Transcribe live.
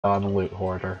Oh, I'm a loot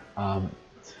hoarder.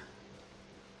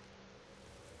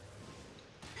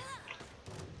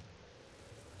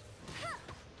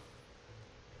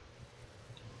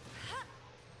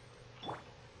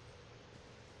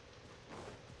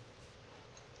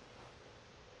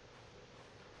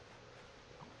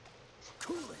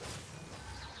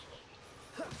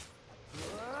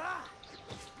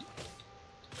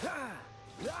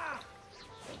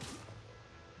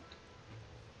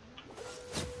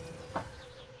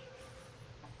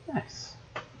 Nice.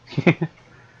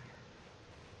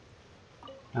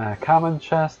 Common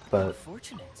chest, but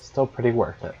still pretty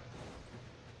worth it.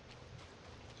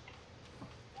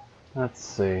 Let's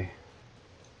see.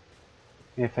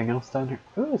 Anything else down here?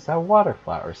 Ooh, is that water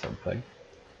flower or something?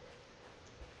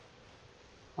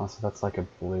 Also, that's like a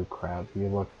blue crab.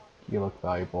 You look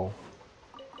valuable.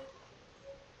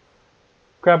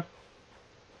 Grab.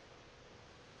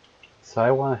 So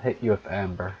I want to hit you with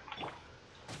amber.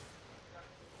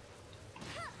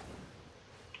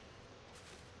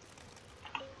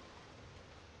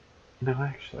 No,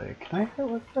 actually, can I hit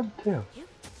with them too?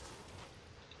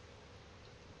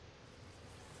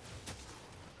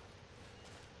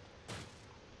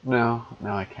 No,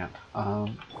 I can't.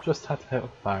 Just have to hit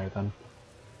with fire then.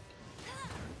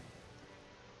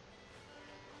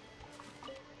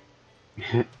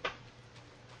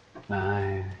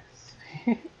 Nice.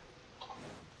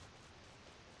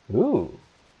 Ooh.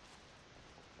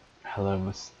 Hello,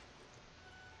 Miss.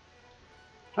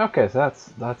 Okay, so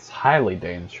that's highly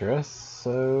dangerous.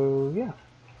 So yeah,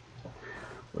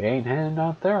 we ain't heading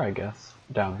out there, I guess.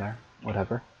 Down there,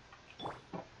 whatever.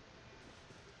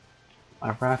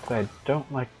 I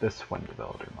don't like this wind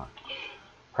builder much.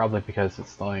 Probably because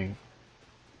it's like,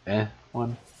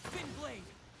 one.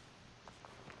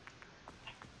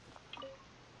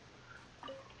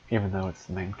 Even though it's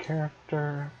the main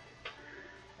character.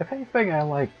 If anything, I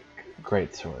like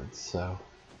greatswords, so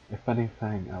if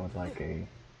anything, I would like a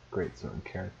greatsword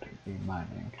character to be my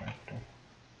main character.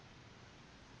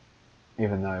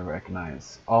 Even though I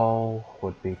recognize all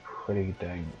would be pretty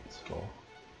dang useful.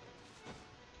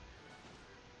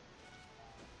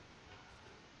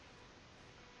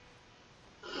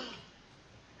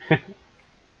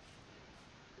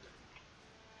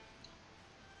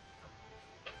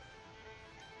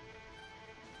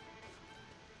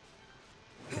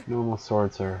 Normal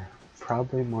swords are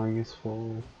probably more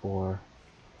useful for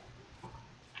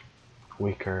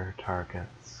weaker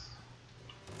targets.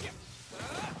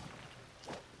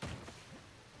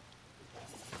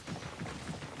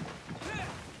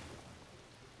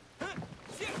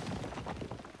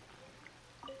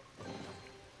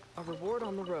 A reward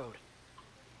on the road.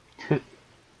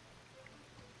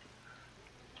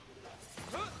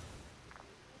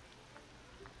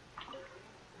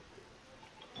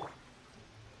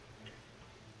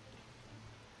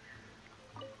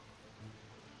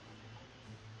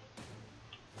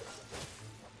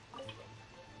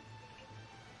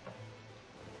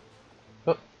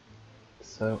 Oh,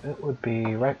 so it would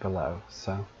be right below,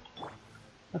 so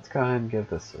let's go ahead and give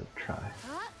this a try.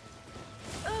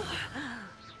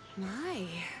 My.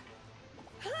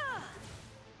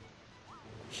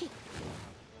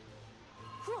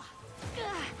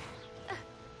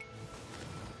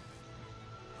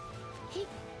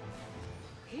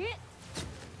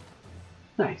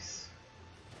 Nice.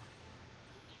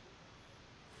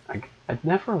 I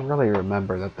never really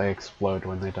remember that they explode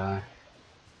when they die.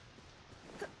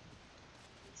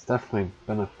 It's definitely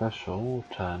beneficial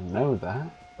to know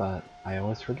that, but I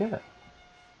always forget.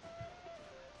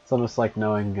 It's almost like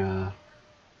knowing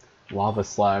lava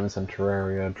slimes in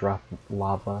Terraria drop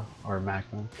lava or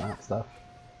magma, that stuff.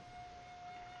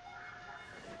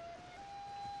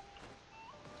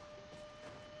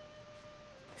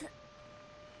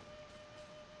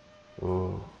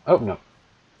 Ooh. Oh no.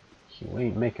 You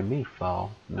ain't making me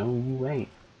fall. No, you ain't.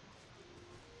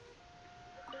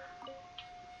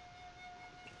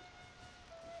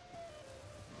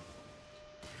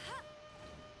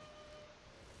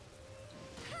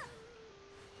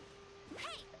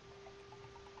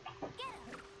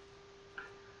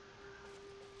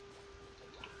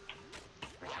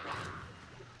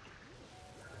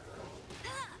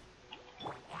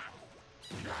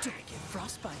 Did I get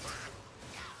frostbite?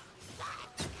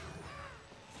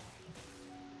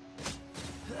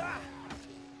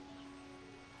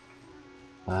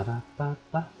 Ba da ba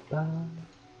ba ba.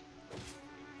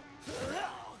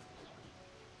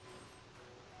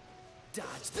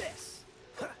 Dodge this.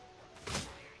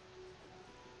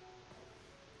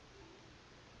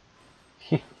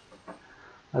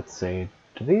 Let's see.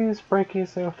 Do these break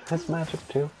easy with his magic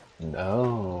too?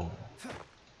 No.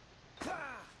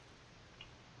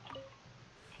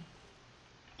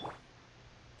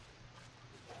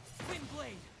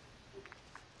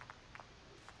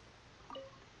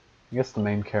 I guess the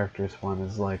main character's one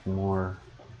is like more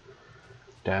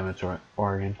damage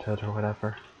oriented or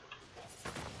whatever.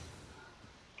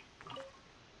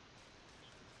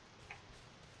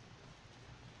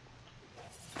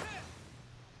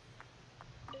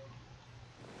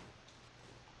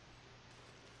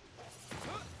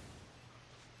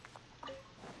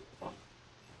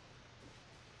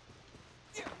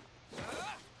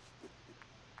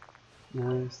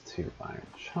 There's 2 iron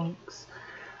chunks.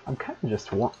 I'm kind of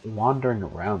just wandering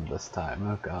around this time,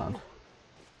 oh god.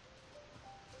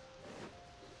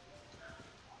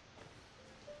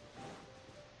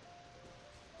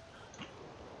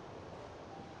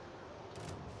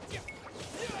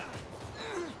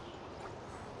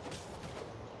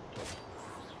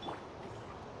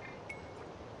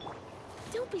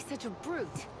 Don't be such a brute.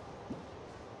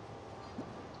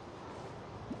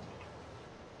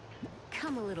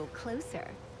 Come a little closer.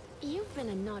 You've been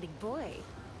a naughty boy.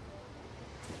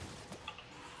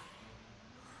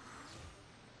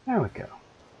 There we go.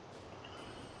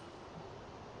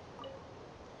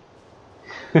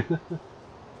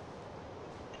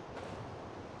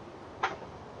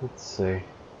 Let's see.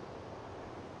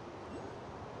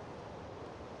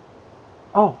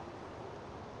 Oh!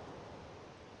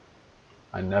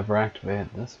 I never activated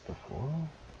this before.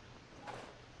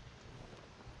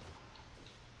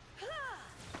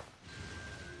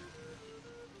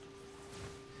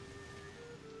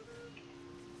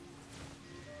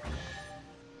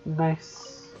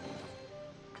 Nice.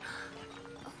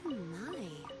 Oh my.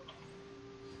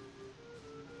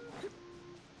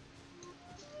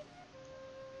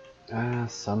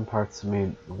 Some parts of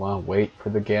me want to wait for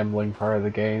the gambling part of the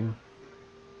game,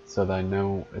 so that I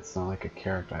know it's not like a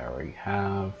character I already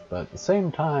have, but at the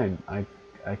same time, I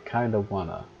kind of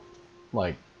wanna.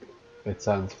 Like, it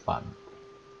sounds fun.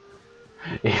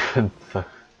 Even though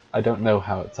I don't know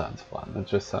how it sounds fun, it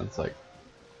just sounds like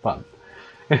fun.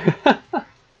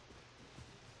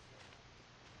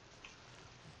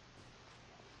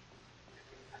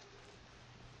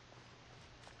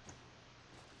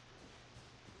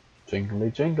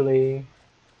 Jingly jingly.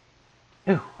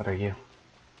 Ooh, what are you?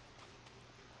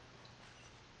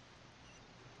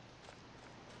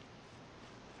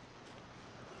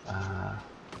 Oh,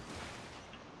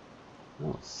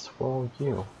 swirl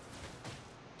you.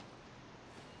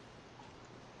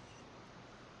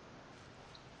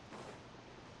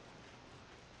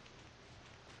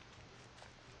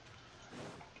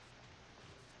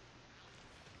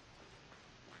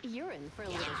 You're in for a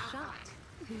little shock.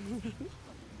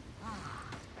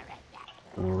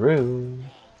 Rude.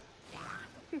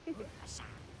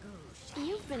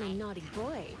 You've been a naughty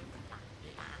boy.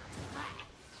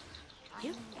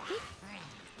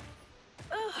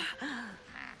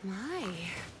 My.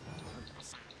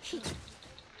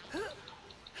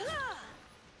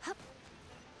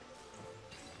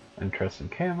 Interesting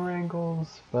camera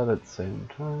angles, but at the same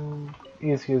time,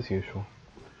 easy as usual.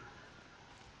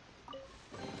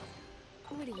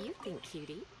 What do you think,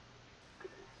 cutie?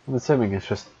 I'm assuming it's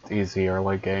just easy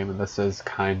early game, and this is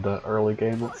kinda early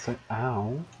game. Let's say,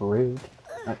 ow, rude.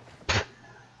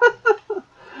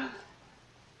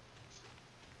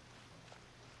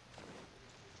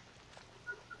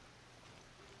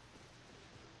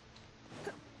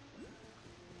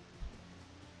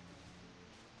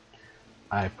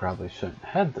 I probably shouldn't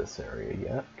head this area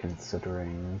yet,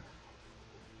 considering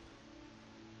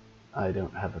I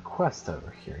don't have a quest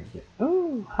over here yet.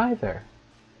 Ooh, hi there.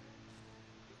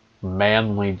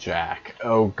 Manly Jack.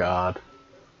 Oh god.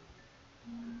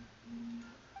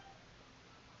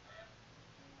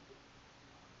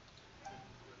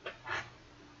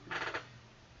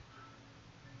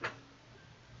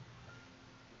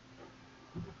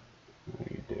 What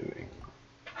are you doing?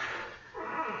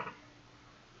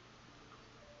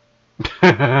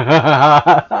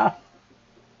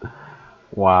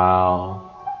 Wow.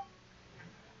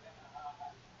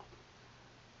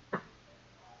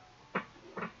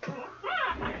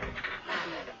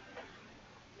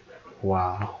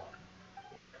 Wow.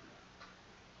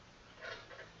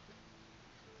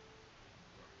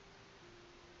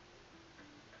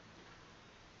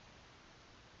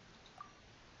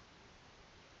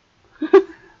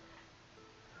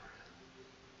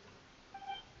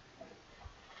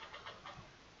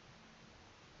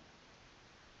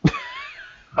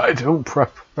 I don't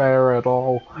prepare at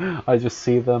all. I just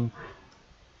see them.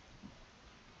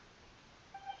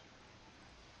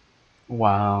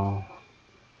 Wow.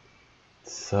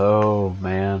 So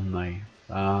manly.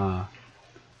 Ah.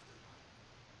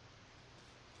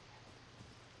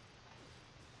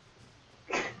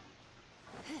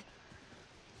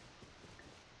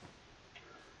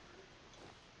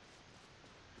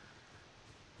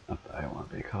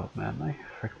 be called manly.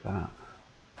 Frick that.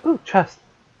 Ooh, chest!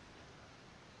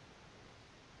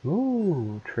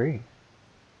 Ooh, tree.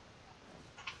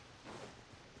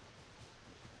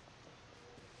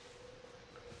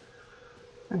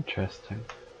 Interesting.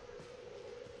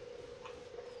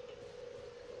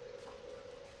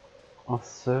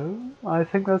 Also, I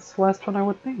think that's the last one I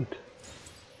would need.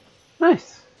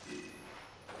 Nice!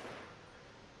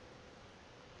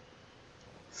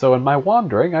 So in my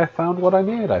wandering, I found what I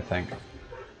needed, I think.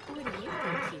 What do you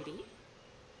think, cutie?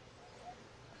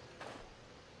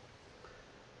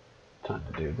 Time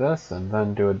to do this, and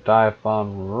then do a dive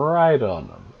bomb right on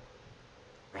them.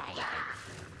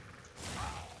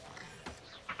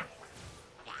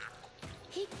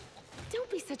 Hey, don't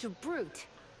be such a brute.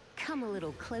 Come a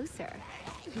little closer.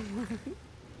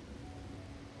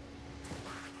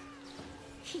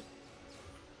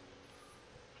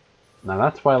 Now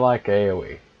that's why I like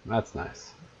AoE. That's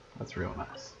nice. That's real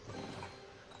nice.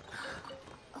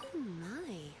 Oh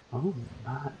my. Oh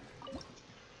my.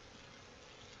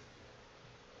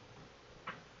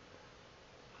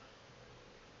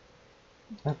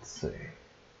 Let's see.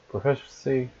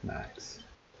 Proficiency, max.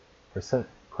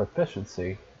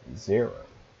 Proficiency, 0.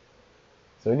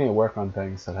 So we need to work on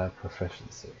things that have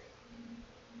proficiency.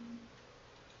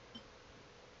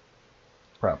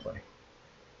 Probably.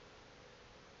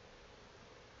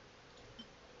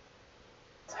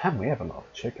 Damn, we have a lot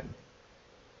of chicken.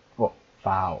 Well,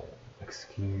 fowl.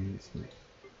 Excuse me.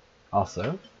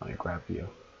 Also, let me grab you.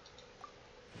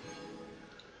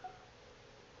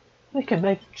 We can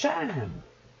make jam!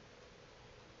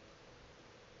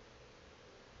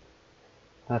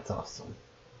 That's awesome.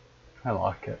 I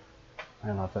like it.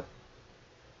 I love it.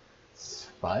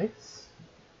 Spice?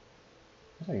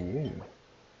 What are you?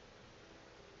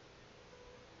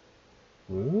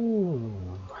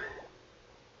 Ooh.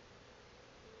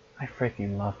 I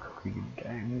freaking love cooking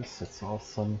games. It's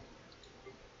awesome.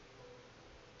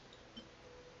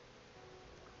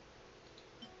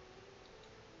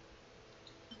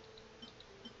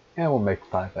 Yeah, we'll make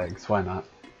 5 eggs. Why not?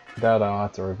 Doubt I'll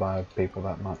have to revive people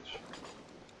that much.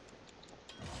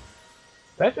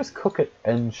 Did I just cook it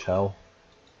in shell?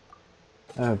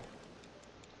 Oh.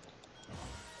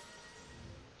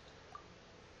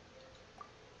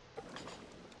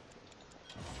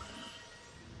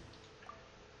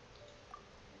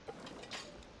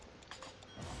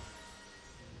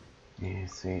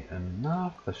 Easy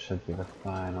enough. This should be the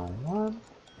final one.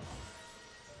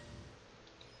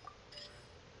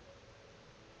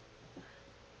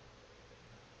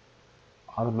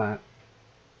 Automatic.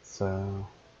 So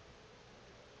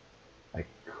I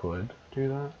could do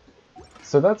that.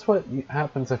 So that's what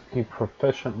happens if you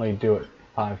proficiently do it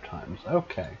 5 times.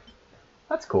 Okay.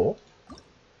 That's cool.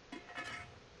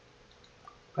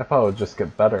 I thought it would just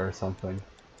get better or something.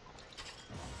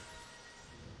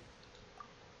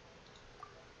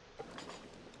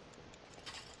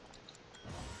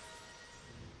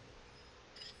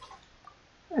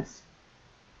 Nice.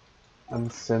 I'm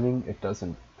assuming it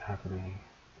doesn't have any...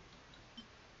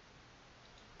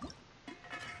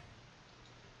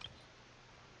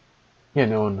 Yeah,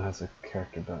 no one has a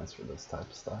character bonus for this type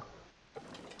of stuff.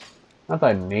 Not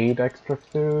that I need extra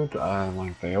food,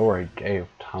 like they already gave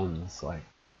tons, like,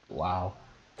 wow.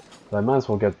 But I might as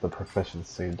well get the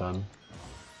proficiency done.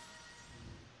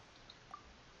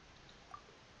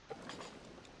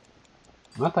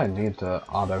 Not that I need to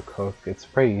auto-cook, it's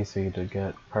pretty easy to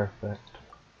get perfect.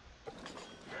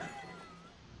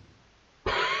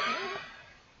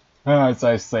 As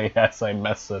I say, as I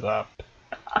mess it up.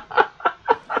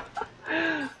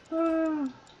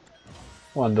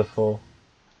 Wonderful.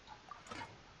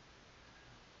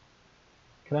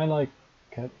 Can I like,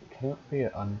 can it be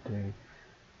an undo?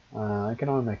 I can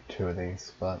only make 2 of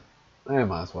these, but I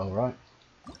might as well, right?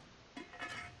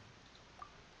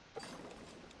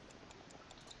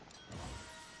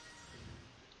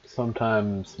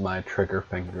 Sometimes my trigger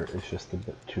finger is just a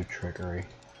bit too triggery.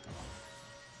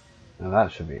 Now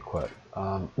that should be equipped.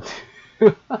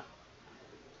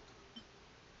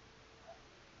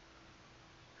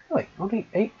 Really, only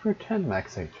 8 through 10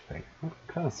 max HP. That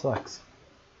kinda sucks.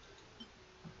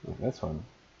 Like this one.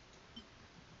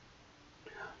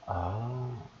 Ah.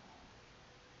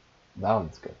 That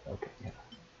one's good. Okay, yeah.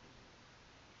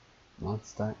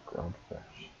 Non-stack grilled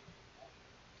fish.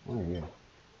 What are you?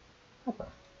 Okay.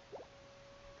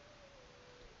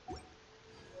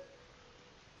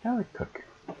 I like cooking.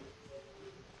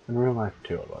 In real life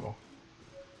too, a little.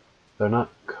 They're not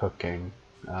cooking.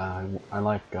 I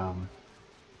like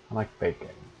baking.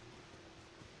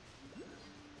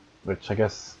 Which I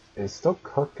guess is still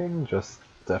cooking, just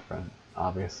different,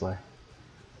 obviously.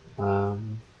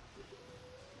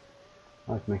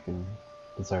 I like making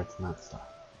desserts and that stuff.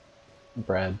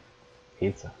 Bread,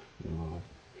 pizza.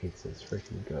 Pizza is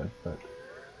freaking good, but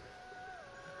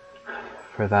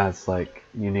for that it's like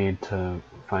you need to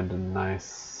find a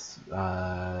nice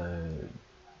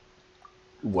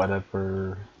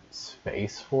whatever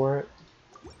space for it.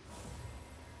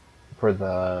 For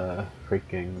the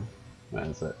freaking, what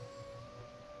is it?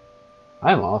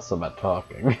 I'm awesome at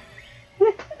talking.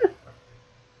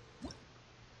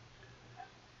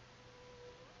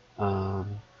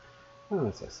 What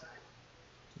was I saying?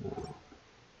 No.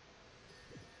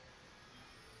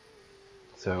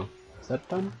 So, is that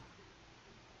done?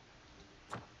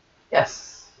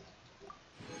 Yes!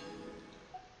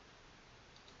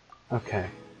 Okay.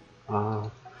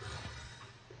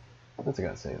 What's I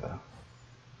gotta say though?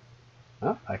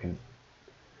 Oh, I can.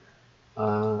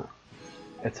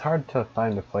 It's hard to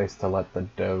find a place to let the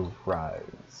dough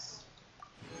rise.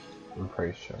 I'm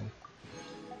pretty sure.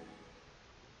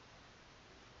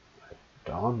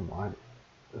 Dawn Wine.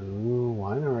 Ooh,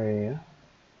 winery.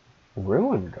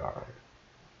 Ruin Guard.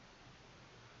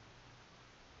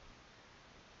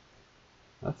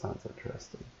 That sounds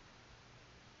interesting.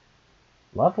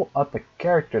 Level up a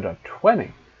character to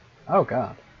 20. Oh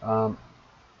god. I'm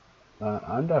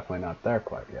definitely not there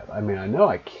quite yet. I mean, I know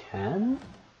I can.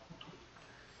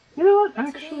 You know what,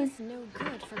 actually? Today's no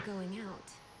good for going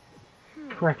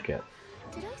out. Cricket.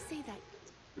 Did I say that?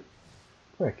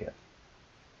 Cricket.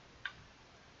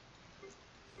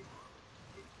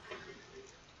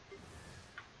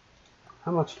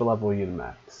 How much to level you to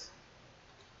max?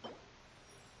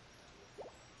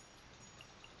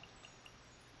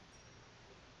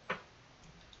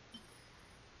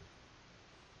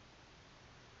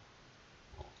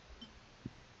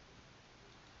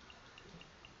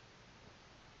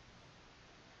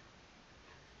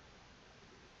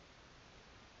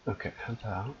 Okay, how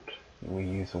about we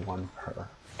use one per?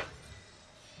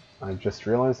 I just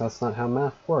realized that's not how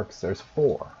math works. There's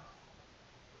 4.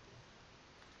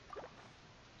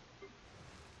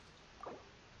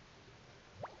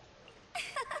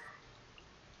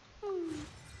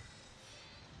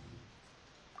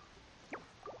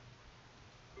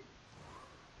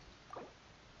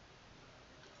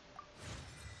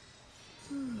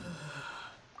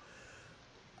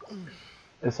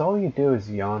 It's all you do is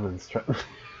yawn and stretch.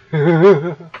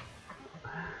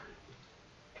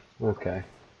 Okay.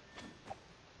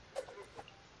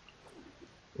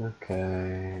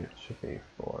 Okay, it should be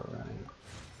 4, right?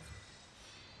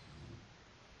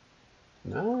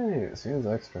 Nice, use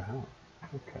extra health.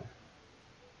 Okay.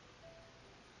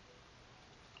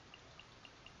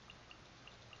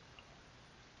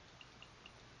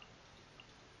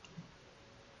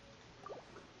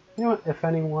 You know what, if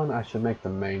anyone, I should make the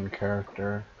main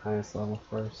character highest level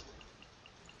first.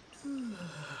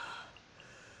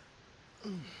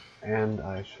 And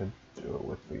I should do it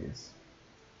with these.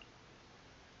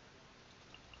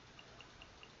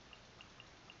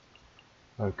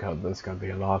 Oh god, there's gonna be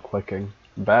a lot of clicking.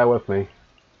 Bear with me.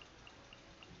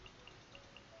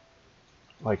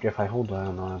 Like, if I hold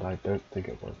down on it, I don't think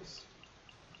it works.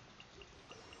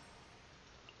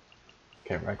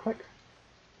 Okay, right click?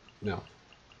 No.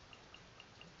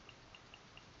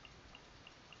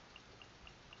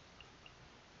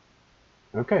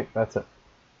 Okay, that's it.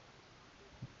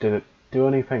 Did it do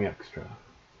anything extra?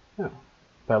 No.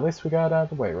 But at least we got it out of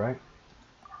the way, right?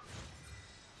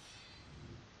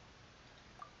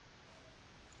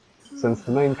 Since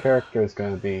the main character is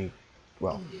going to be,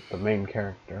 well, the main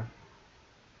character,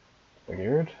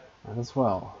 figured, might as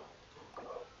well.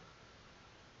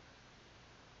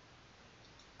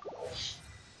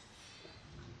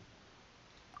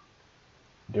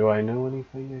 Do I know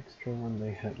anything extra when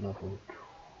they hit level 2?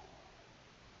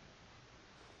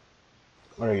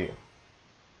 What are you?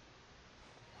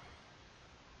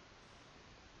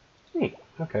 Neat,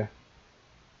 okay.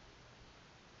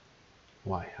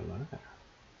 Why, hello there.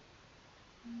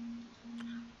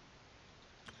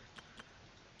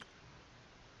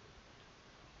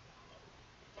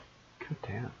 God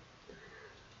damn.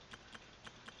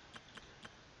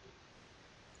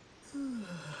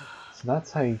 So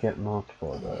that's how you get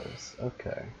multiple of those.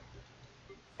 Okay.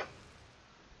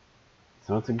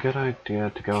 So it's a good idea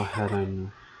to go ahead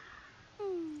and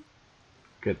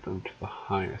get them to the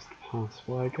highest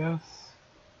possible, I guess.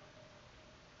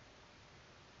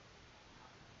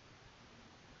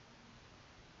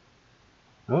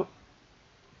 Oh.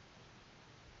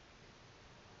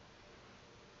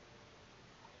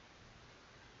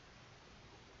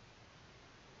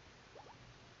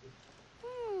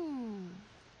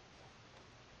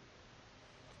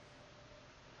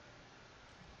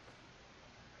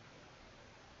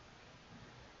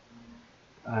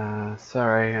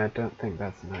 Sorry, I don't think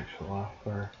that's an actual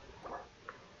offer.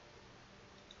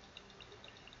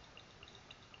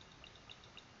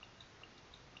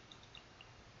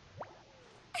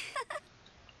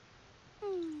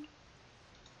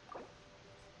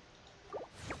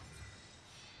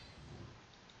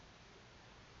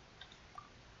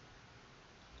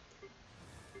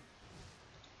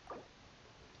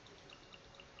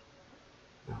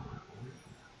 No,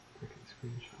 freaking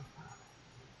screenshot that.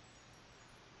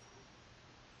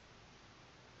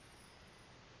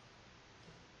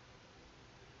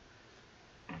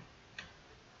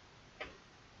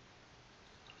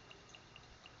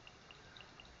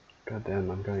 God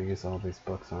damn, I'm gonna use all these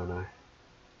books, aren't I?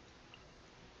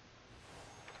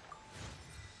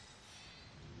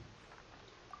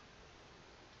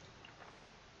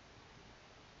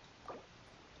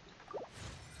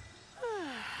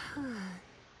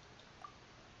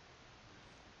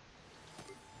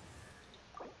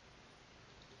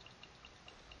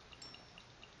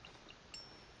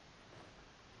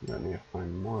 We're gonna need to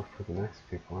find more for the next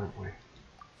people, aren't we?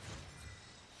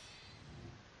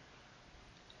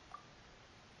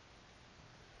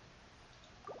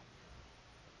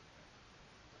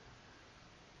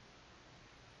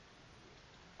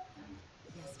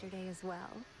 Yesterday as well.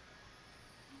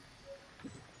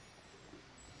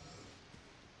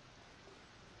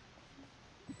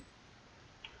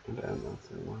 Damn, that's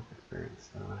a lot of experience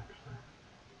though, actually.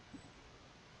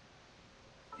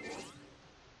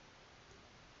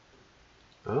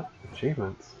 Oh,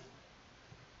 achievements.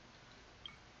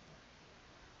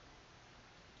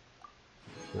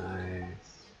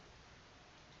 Nice.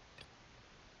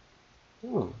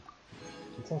 Ooh,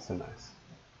 it's also nice.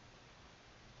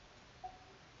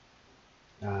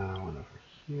 One over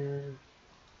here.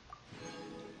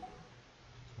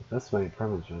 With this many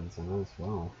primogens, I might as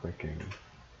well freaking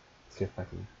see if I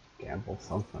can gamble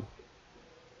something.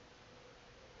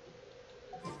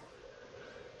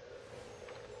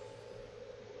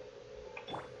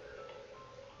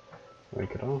 We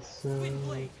could also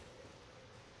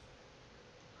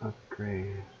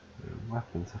upgrade their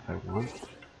weapons if I want.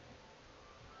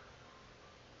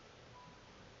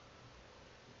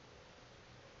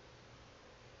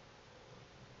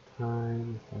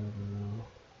 Times, I don't know.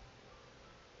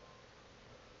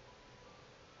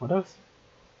 What else?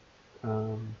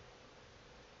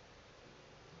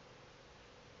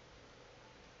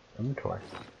 Inventory.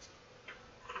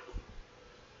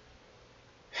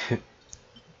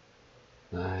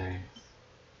 Nice.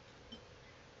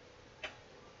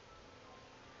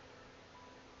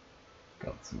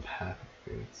 Got some happy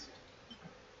foods.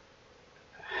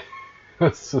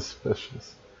 That's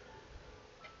suspicious.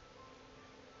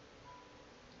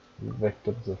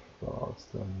 Victims of frost,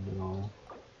 oh no.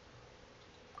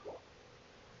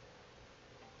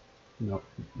 Nope,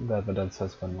 the evidence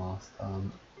has been lost.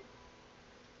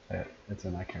 It's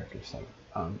in my character site.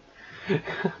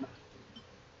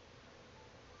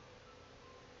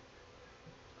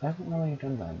 I haven't really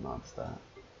done that in Mondstadt.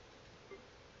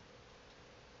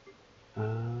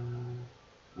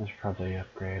 I should probably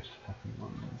upgrade happy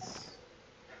ones.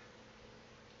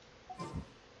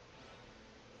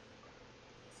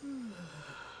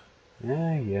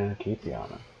 Yeah, keep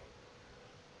yawning.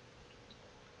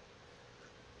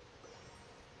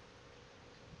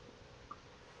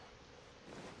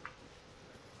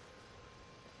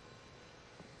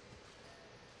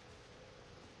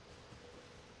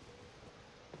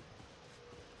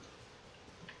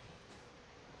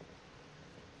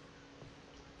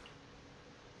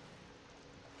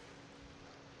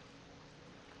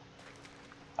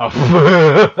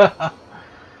 Oh.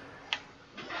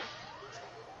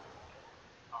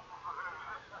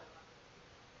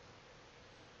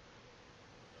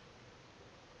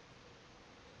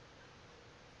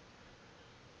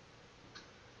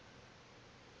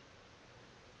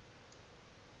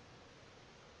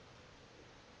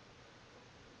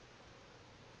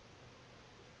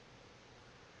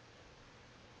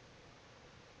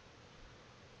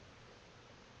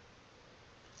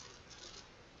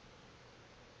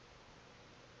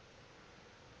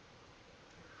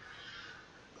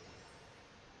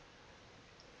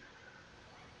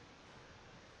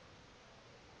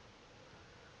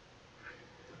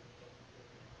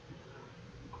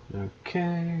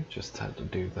 Okay, just had to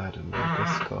do that in my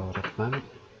Discord at the moment.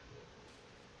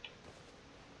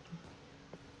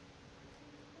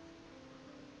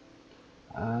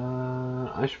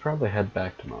 I should probably head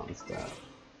back to Mondstadt.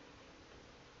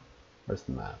 Where's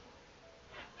the map?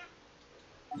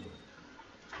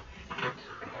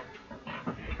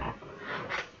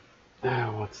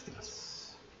 What's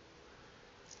this?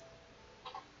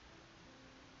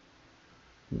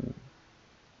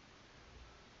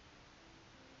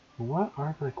 What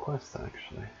are my quests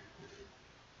actually?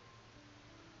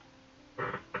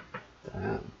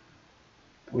 Damn.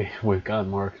 We've got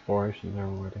more exploration there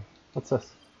already. What's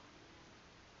this?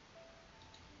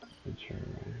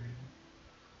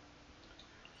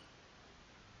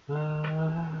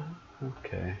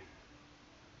 Okay.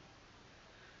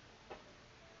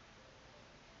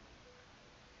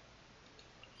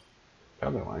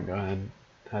 Probably want to go ahead and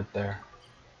head there.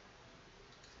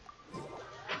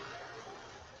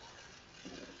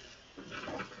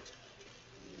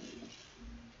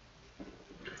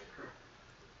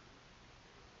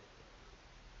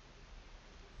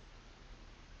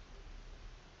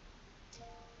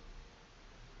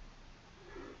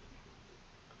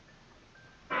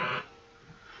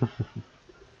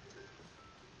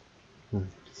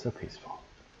 So peaceful.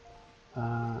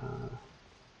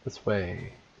 This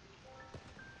way.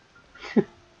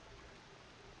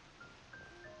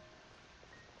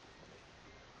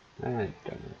 I don't know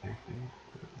anything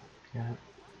yet.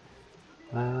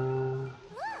 Look!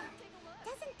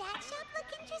 Doesn't that shop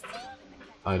look interesting?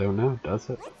 I don't know, does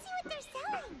it? Let's see what they're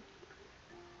selling.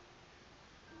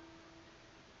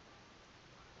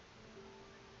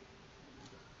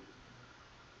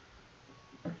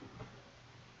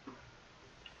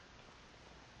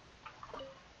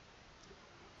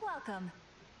 Welcome.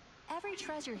 Every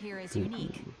treasure here is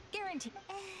unique. Guaranteed.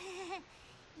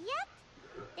 Yep.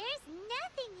 There's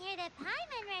nothing here that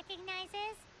Paimon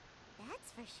recognizes.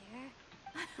 That's for sure.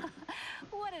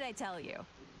 What did I tell you?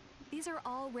 These are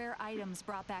all rare items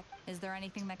brought back. Is there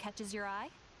anything that catches your eye?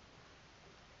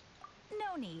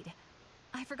 No need.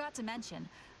 I forgot to mention,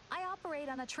 I operate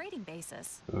on a trading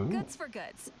basis. Ooh. Goods for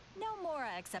goods. No more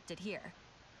accepted here.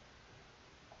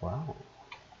 Wow.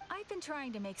 I've been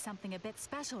trying to make something a bit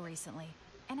special recently,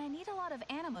 and I need a lot of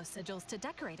animo sigils to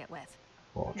decorate it with.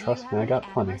 Well, Do trust you me, have I got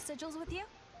any plenty. animo sigils with you?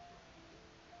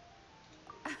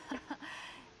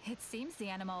 It seems the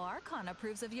Animo Archon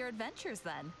approves of your adventures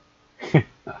then.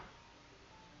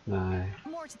 Nah.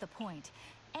 More to the point,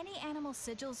 any animal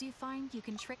sigils you find, you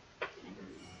can trick.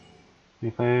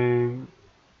 Anything?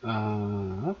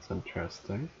 That's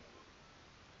interesting.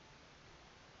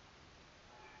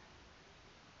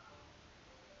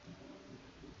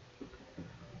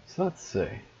 So let's see.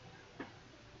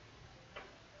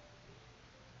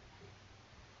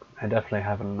 I definitely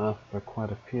have enough for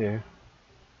quite a few.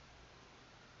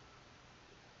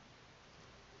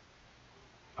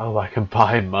 Oh, I can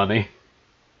buy money.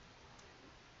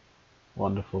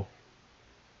 Wonderful.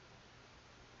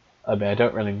 I mean, I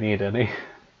don't really need any.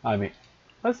 I mean,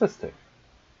 what's this do?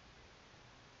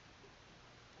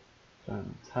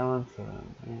 Talent,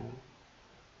 yeah.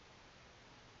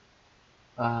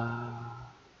 Oh.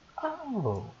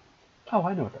 Oh,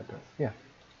 I know what that does, yeah.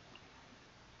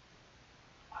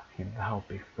 I mean, that would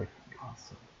be freaking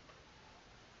awesome.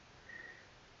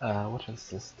 What does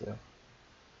this do?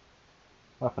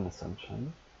 Weapon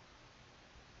Ascension.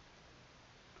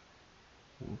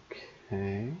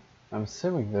 Okay. I'm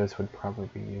assuming those would probably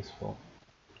be useful.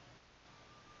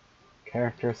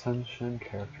 Character Ascension,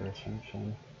 Character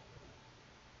Ascension.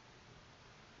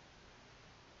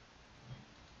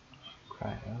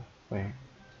 Cryo. Wait.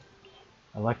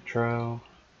 Electro.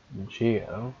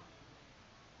 Geo.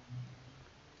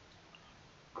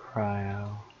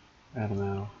 Cryo.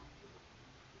 Animo.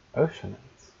 Oceanites.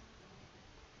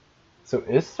 So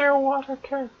is there a water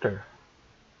character?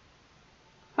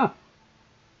 Huh.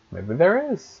 Maybe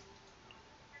there is.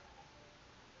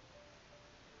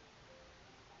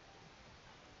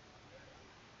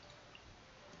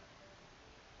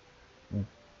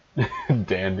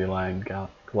 Dandelion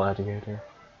Gladiator.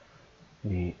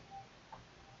 Neat.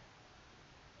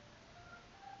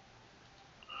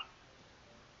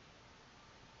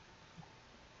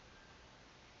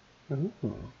 Ooh.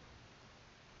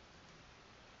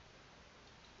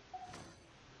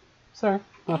 Sir,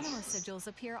 Animo that's... sigils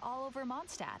appear all over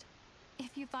Mondstadt.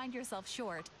 If you find yourself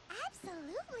short...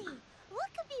 Absolutely.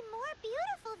 What could be more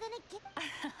beautiful than a gift?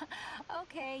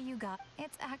 Okay, you got...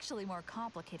 It's actually more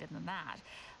complicated than that.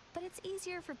 But it's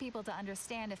easier for people to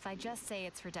understand if I just say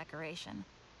it's for decoration.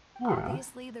 Alright.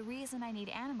 Obviously, the reason I need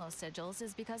animo sigils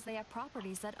is because they have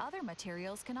properties that other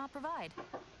materials cannot provide.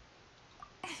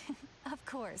 Of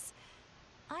course.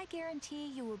 I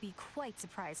guarantee you will be quite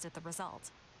surprised at the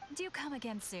result. Do come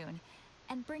again soon.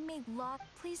 And bring me luck.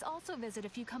 Please also visit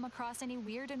if you come across any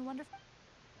weird and wonderful...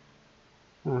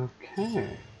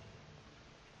 Okay.